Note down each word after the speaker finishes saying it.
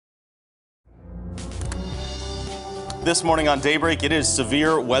This morning on Daybreak, it is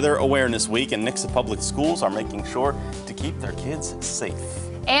Severe Weather Awareness Week, and Nixa Public Schools are making sure to keep their kids safe.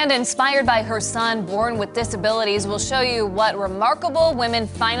 And inspired by her son born with disabilities, we'll show you what remarkable women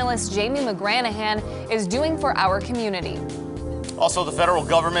finalist Jamie McGranahan is doing for our community. Also, the federal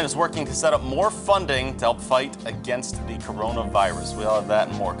government is working to set up more funding to help fight against the coronavirus. We'll have that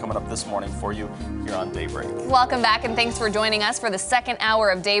and more coming up this morning for you here on Daybreak. Welcome back, and thanks for joining us for the second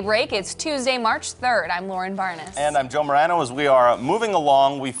hour of Daybreak. It's Tuesday, March 3rd. I'm Lauren Barnes. And I'm Joe Morano. As we are moving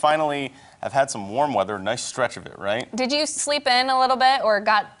along, we finally have had some warm weather, nice stretch of it, right? Did you sleep in a little bit or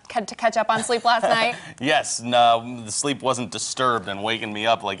got to catch up on sleep last night? Yes, no, the sleep wasn't disturbed and waking me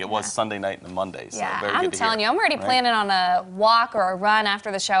up like it was Sunday night and Monday. So yeah, very I'm good to telling hear, you, I'm already planning on a walk or a run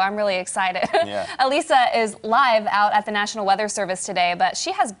after the show. I'm really excited. Yeah. Elisa is live out at the National Weather Service today, but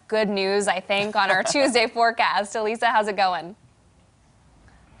she has good news, I think, on our Tuesday forecast. Elisa, how's it going?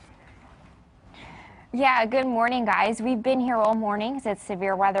 Yeah, good morning, guys. We've been here all morning because it's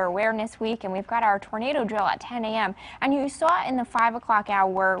Severe Weather Awareness Week, and we've got our tornado drill at 10 a.m. And you saw in the 5 o'clock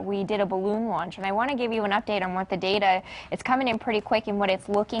hour, we did a balloon launch, and I want to give you an update on what the data, it's coming in pretty quick and what it's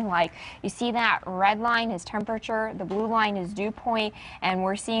looking like. You see that red line is temperature, the blue line is dew point, and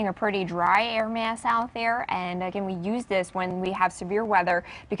we're seeing a pretty dry air mass out there. And again, we use this when we have severe weather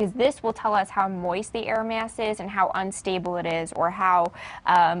because this will tell us how moist the air mass is and how unstable it is, or how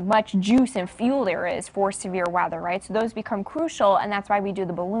much juice and fuel there is for severe weather, right? So those become crucial, and that's why we do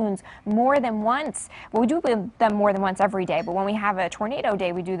the balloons more than once. Well, we do them more than once every day, but when we have a tornado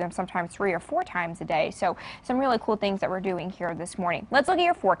day, we do them sometimes 3 or 4 times a day. So some really cool things that we're doing here this morning. Let's look at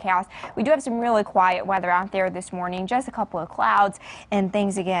your forecast. We do have some really quiet weather out there this morning, just a couple of clouds, and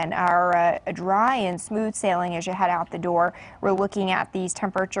things again are dry and smooth sailing as you head out the door. We're looking at these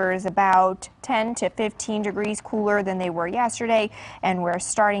temperatures about 10 to 15 degrees cooler than they were yesterday, and we're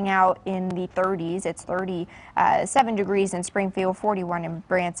starting out in the 30s. It's 37 degrees in Springfield, 41 in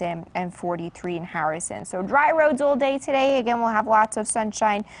Branson, and 43 in Harrison. So dry roads all day today. Again, we'll have lots of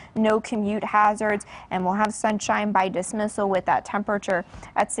sunshine, no commute hazards, and we'll have sunshine by dismissal with that temperature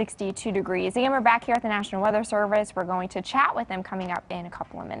at 62 degrees. Again, we're back here at the National Weather Service. We're going to chat with them coming up in a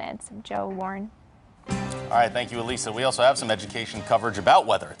couple of minutes. Joe, Lauren. All right, thank you, Elisa. We also have some education coverage about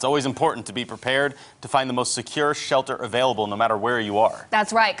weather. It's always important to be prepared to find the most secure shelter available no matter where you are.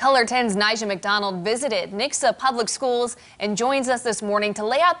 That's right. Color 10's Nija McDonald visited Nixa Public Schools and joins us this morning to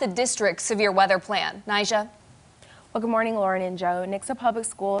lay out the district's severe weather plan. Nija? Well, good morning, Lauren and Joe. Nixa Public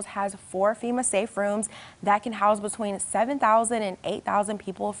Schools has 4 FEMA safe rooms that can house between 7,000 and 8,000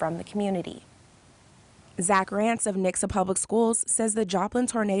 people from the community. Zach Rance of Nixa Public Schools says the Joplin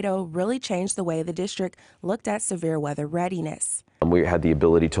tornado really changed the way the district looked at severe weather readiness. We had the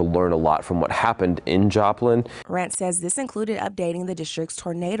ability to learn a lot from what happened in Joplin. Rance says this included updating the district's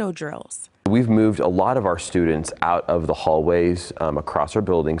tornado drills. We've moved a lot of our students out of the hallways across our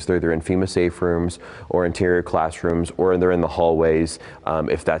buildings. They're either in FEMA safe rooms or interior classrooms, or they're in the hallways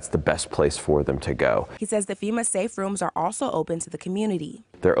if that's the best place for them to go. He says the FEMA safe rooms are also open to the community.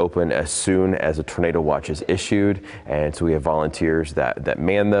 They're open as soon as a tornado watch is issued, and so we have volunteers that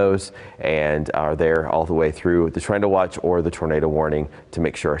man those and are there all the way through the tornado watch or the tornado warning to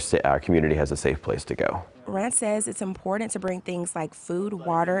make sure our community has a safe place to go. Rand says it's important to bring things like food,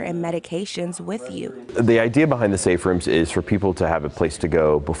 water, and medications with you. The idea behind the safe rooms is for people to have a place to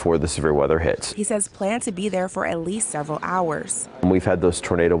go before the severe weather hits. He says plan to be there for at least several hours. We've had those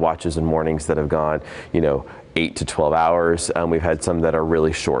tornado watches and warnings that have gone, 8 to 12 hours. We've had some that are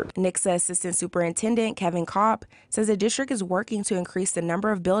really short. Nixa Assistant Superintendent Kevin Kopp says the district is working to increase the number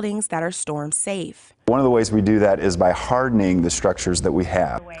of buildings that are storm safe. One of the ways we do that is by hardening the structures that we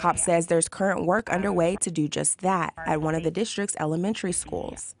have. Kopp says there's current work underway to do just that at one of the district's elementary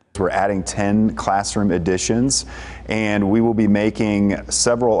schools. We're adding 10 classroom additions, and we will be making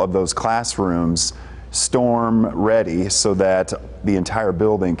several of those classrooms storm ready so that the entire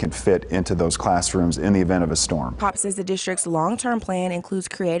building can fit into those classrooms in the event of a storm. Kopp says the district's long-term plan includes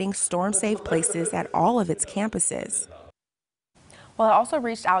creating storm-safe places at all of its campuses. Well, I also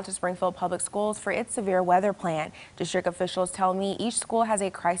reached out to Springfield Public Schools for its severe weather plan. District officials tell me each school has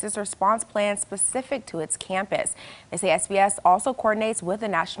a crisis response plan specific to its campus. They say SBS also coordinates with the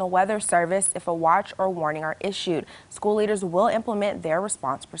National Weather Service if a watch or warning are issued. School leaders will implement their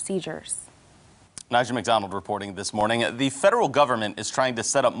response procedures. Nigel McDonald reporting this morning. The federal government is trying to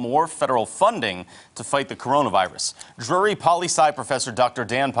set up more federal funding to fight the coronavirus. Drury poli-sci professor Dr.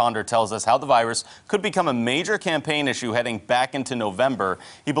 Dan Ponder tells us how the virus could become a major campaign issue heading back into November.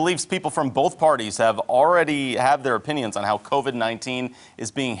 He believes people from both parties already have their opinions on how COVID-19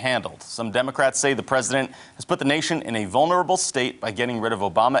 is being handled. Some Democrats say the president has put the nation in a vulnerable state by getting rid of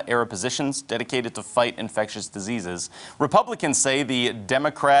Obama-era positions dedicated to fight infectious diseases. Republicans say the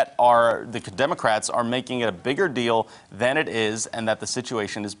Democrats are making it a bigger deal than it is and that the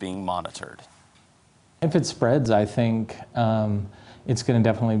situation is being monitored. If it spreads, I think it's going to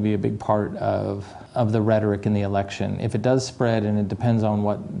definitely be a big part of the rhetoric in the election. If it does spread, and it depends on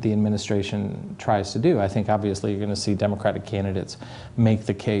what the administration tries to do, I think obviously you're going to see Democratic candidates make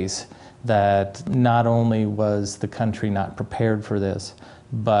the case that not only was the country not prepared for this,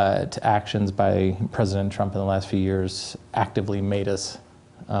 but actions by President Trump in the last few years actively made us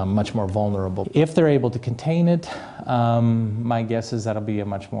much more vulnerable. If they're able to contain it, my guess is that'll be a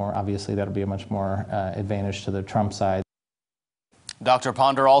much more advantage to the Trump side. Dr.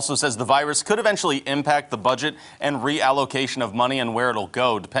 Ponder also says the virus could eventually impact the budget and reallocation of money and where it'll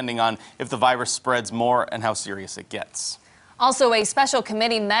go, depending on if the virus spreads more and how serious it gets. Also, a special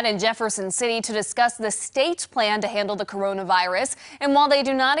committee met in Jefferson City to discuss the state's plan to handle the coronavirus. And while they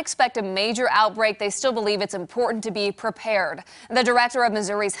do not expect a major outbreak, they still believe it's important to be prepared. The director of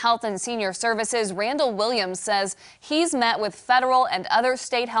Missouri's Health and Senior Services, Randall Williams, says he's met with federal and other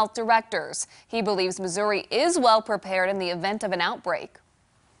state health directors. He believes Missouri is well prepared in the event of an outbreak.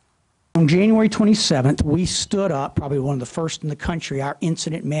 On January 27th, we stood up, probably one of the first in the country, our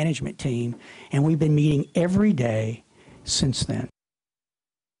incident management team, and we've been meeting every day since then.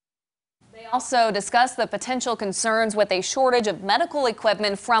 They also discussed the potential concerns with a shortage of medical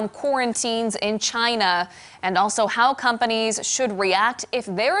equipment from quarantines in China, and also how companies should react if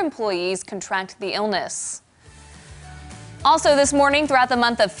their employees contract the illness. Also this morning, throughout the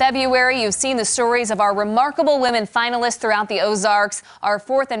month of February, you've seen the stories of our Remarkable Women finalists throughout the Ozarks. Our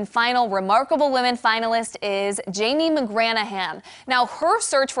fourth and final Remarkable Women finalist is Jamie McGranahan. Now, her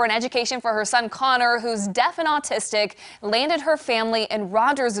search for an education for her son Connor, who's deaf and autistic, landed her family in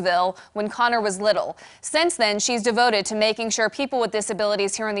Rogersville when Connor was little. Since then, she's devoted to making sure people with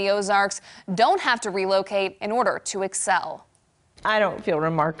disabilities here in the Ozarks don't have to relocate in order to excel. I don't feel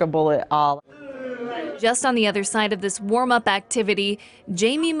remarkable at all. Just on the other side of this warm-up activity,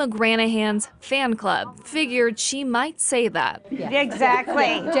 Jamie McGranahan's fan club figured she might say that. Yeah.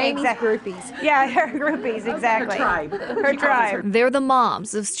 Exactly. Jamie's groupies. Yeah, her groupies, exactly. Her tribe. They're the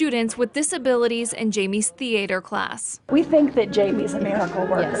moms of students with disabilities in Jamie's theater class. We think that Jamie's a miracle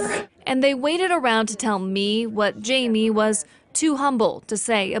worker. Yes. And they waited around to tell me what Jamie was too humble to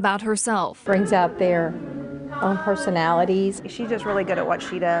say about herself. Brings out their own personalities. She's just really good at what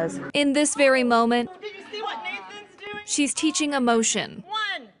she does. In this very moment, did you see what Nathan's doing? She's teaching emotion.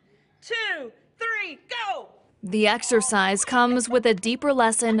 1, 2, 3, go! The exercise comes with a deeper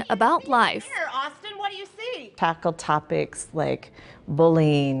lesson about life. Here, Austin, what do you see? Tackle topics like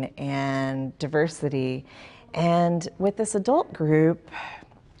bullying and diversity. And with this adult group,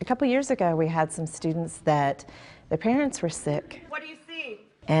 a couple years ago, we had some students that their parents were sick. What do you see?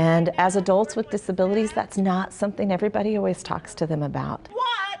 And as adults with disabilities, that's not something everybody always talks to them about.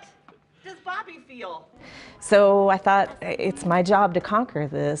 What does Bobby feel? So I thought it's my job to conquer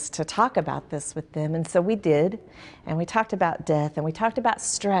this, to talk about this with them. And so we did. And we talked about death, and we talked about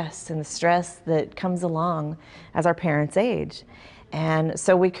stress and the stress that comes along as our parents age. And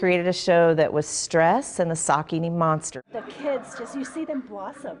so we created a show that was stress and the sock-eating monster. The kids, just you see them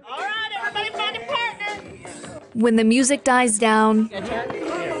blossom. All right, everybody find a partner. When the music dies down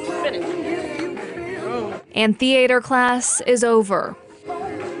and theater class is over,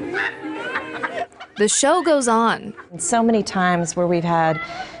 the show goes on. So many times where we've had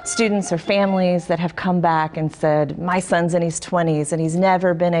students or families that have come back and said, my son's in his 20s and he's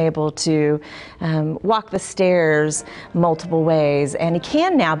never been able to walk the stairs multiple ways, and he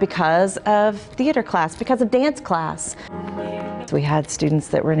can now because of theater class, because of dance class. We had students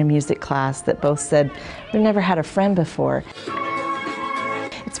that were in a music class that both said, we've never had a friend before.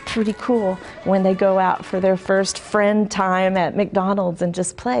 It's pretty cool when they go out for their first friend time at McDonald's and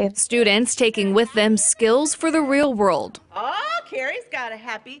just play. Students taking with them skills for the real world. Oh, Carrie's got a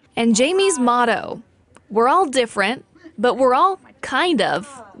happy. And Jamie's motto, we're all different, but we're all kind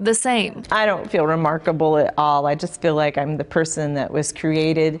of the same. I don't feel remarkable at all. I just feel like I'm the person that was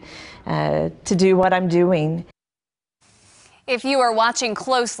created to do what I'm doing. If you are watching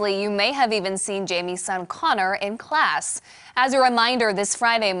closely, you may have even seen Jamie's son Connor in class. As a reminder, this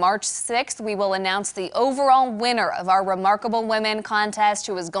Friday, March 6th, we will announce the overall winner of our Remarkable Women contest,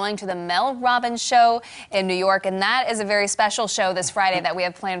 who is going to the Mel Robbins show in New York. And that is a very special show this Friday that we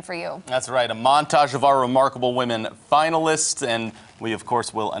have planned for you. That's right, a montage of our Remarkable Women finalists, and we, of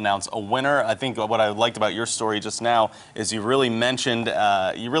course, will announce a winner. I think what I liked about your story just now is you really mentioned,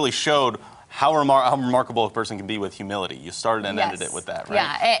 you really showed how remarkable a person can be with humility. You started and ended it with that, right?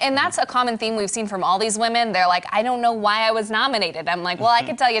 Yeah, and that's a common theme we've seen from all these women. They're like, I don't know why I was nominated. I'm like, well, I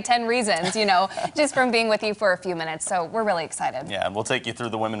can tell you 10 reasons, you know, just from being with you for a few minutes. So we're really excited. Yeah, and we'll take you through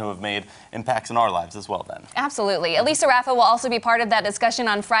the women who have made impacts in our lives as well then. Absolutely. Elisa Raffa will also be part of that discussion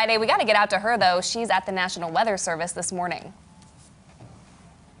on Friday. We got to get out to her, though. She's at the National Weather Service this morning.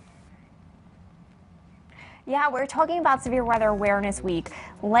 Yeah, we're talking about Severe Weather Awareness Week.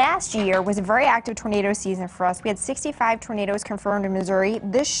 Last year was a very active tornado season for us. We had 65 tornadoes confirmed in Missouri.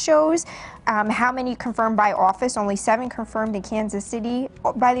 This shows how many confirmed by office. Only 7 confirmed in Kansas City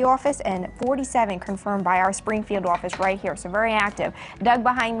by the office and 47 confirmed by our Springfield office right here. So very active. Doug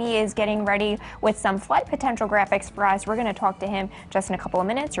behind me is getting ready with some flood potential graphics for us. We're going to talk to him just in a couple of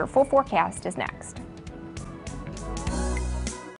minutes. Your full forecast is next.